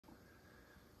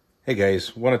Hey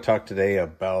guys, want to talk today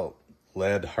about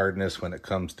lead hardness when it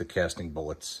comes to casting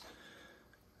bullets.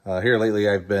 Here lately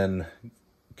I've been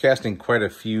casting quite a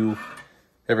few,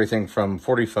 everything from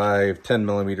 45, 10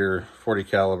 millimeter, 40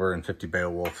 caliber, and 50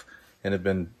 Beowulf, and have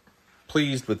been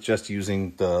pleased with just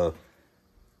using the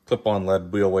clip-on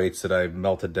lead wheel weights that I've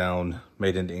melted down,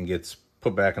 made into ingots,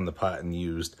 put back in the pot and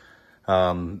used.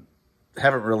 Haven't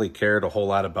really cared a whole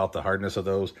lot about the hardness of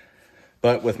those.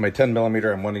 But with my 10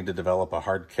 millimeter, I'm wanting to develop a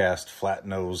hard cast flat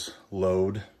nose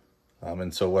load.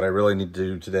 And so what I really need to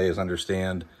do today is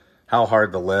understand how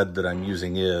hard the lead that I'm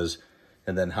using is,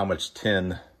 and then how much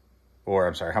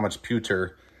how much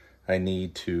pewter I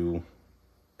need to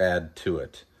add to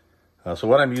it. So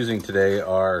what I'm using today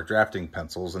are drafting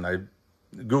pencils, and I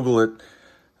Google it.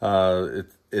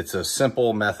 It's a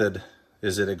simple method.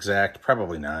 Is it exact?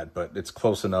 Probably not, but it's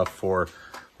close enough for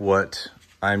what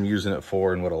I'm using it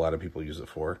for and what a lot of people use it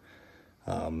for.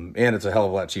 And it's a hell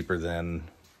of a lot cheaper than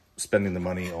spending the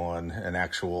money on an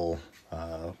actual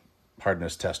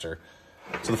hardness tester.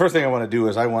 So the first thing I want to do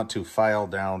is I want to file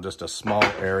down just a small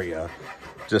area,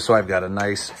 just so I've got a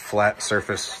nice flat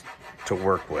surface to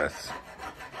work with.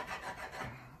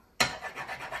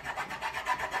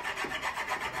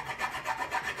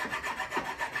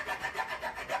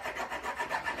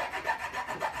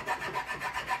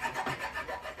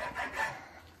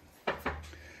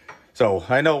 So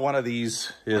I know one of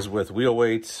these is with wheel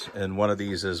weights and one of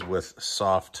these is with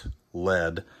soft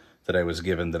lead that I was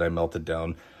given that I melted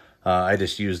down. I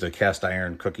just used a cast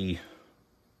iron cookie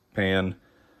pan.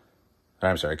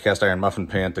 Cast iron muffin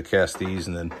pan to cast these,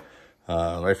 and then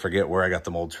I forget where I got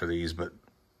the molds for these, but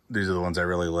these are the ones I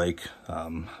really like.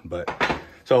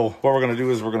 So what we're gonna do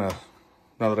is now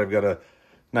that I've got a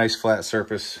nice flat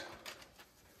surface,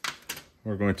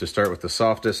 we're going to start with the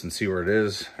softest and see where it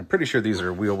is. I'm pretty sure these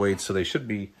are wheel weights, so they should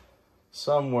be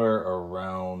somewhere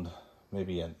around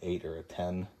maybe an 8 or a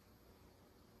 10.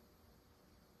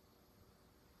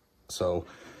 So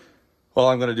all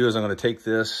I'm going to do is I'm going to take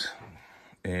this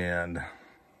and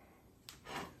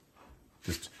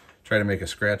just try to make a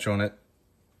scratch on it.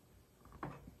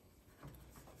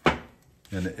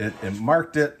 And it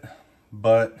marked it,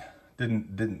 but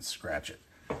didn't scratch it.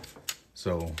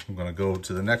 So I'm going to go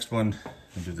to the next one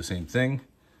and do the same thing.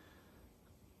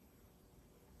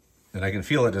 And I can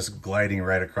feel it just gliding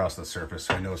right across the surface,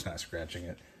 so I know it's not scratching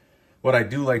it. What I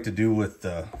do like to do with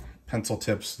the pencil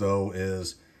tips, though,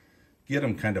 is get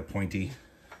them kind of pointy.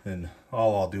 And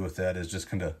all I'll do with that is just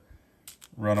kind of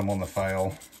run them on the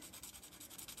file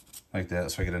like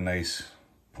that, so I get a nice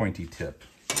pointy tip.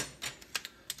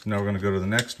 So now we're going to go to the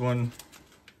next one.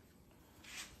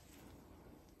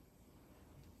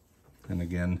 And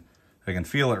again, I can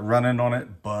feel it running on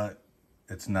it, but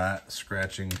it's not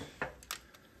scratching.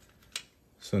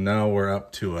 So now we're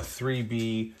up to a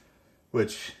 3B,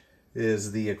 which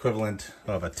is the equivalent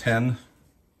of a 10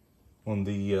 on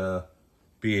the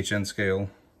BHN scale.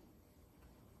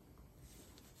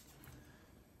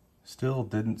 Still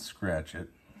didn't scratch it.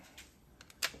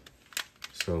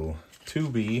 So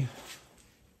 2B,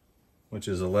 which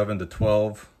is 11 to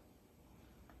 12.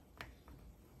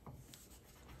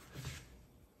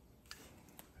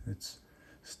 It's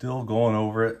still going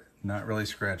over it, not really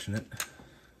scratching it.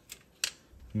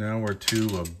 Now we're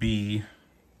to a B,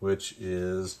 which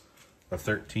is a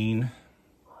 13.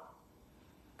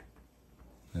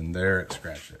 And there it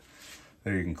scratched it.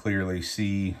 There you can clearly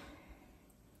see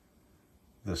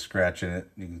the scratch in it.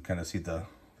 You can kind of see the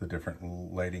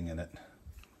different lighting in it.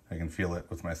 I can feel it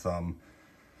with my thumb.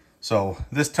 So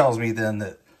this tells me then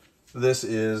that this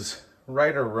is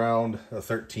right around a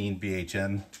 13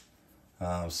 BHN.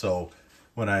 So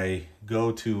when I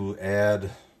go to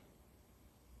add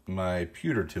my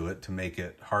pewter to it to make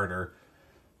it harder,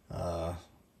 I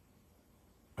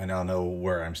now know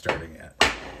where I'm starting at.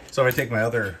 So if I take my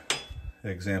other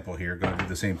example here, going to do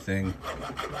the same thing,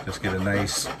 just get a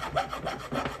nice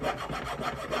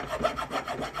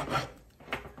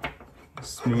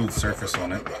smooth surface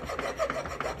on it.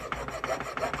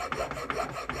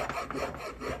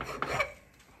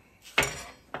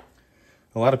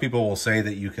 A lot of people will say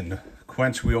that you can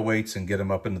quench wheel weights and get them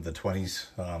up into the 20s.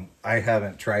 I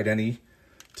haven't tried any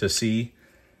to see.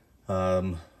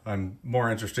 I'm more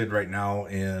interested right now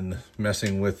in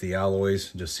messing with the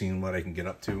alloys, just seeing what I can get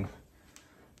up to.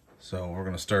 So we're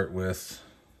going to start with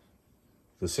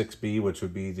the 6B, which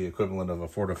would be the equivalent of a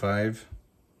 4 to 5.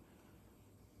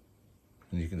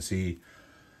 And you can see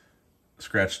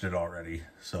scratched it already.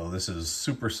 So this is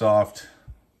super soft.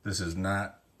 This is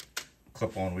not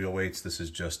clip-on wheel weights. This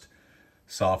is just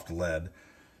soft lead.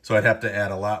 So I'd have to add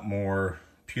a lot more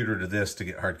pewter to this to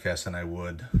get hard cast than I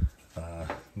would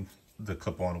the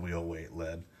clip-on wheel weight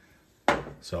lead.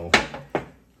 So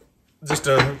just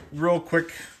a real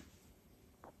quick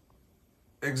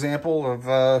example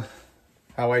of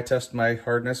how I test my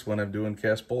hardness when I'm doing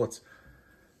cast bullets.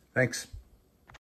 Thanks.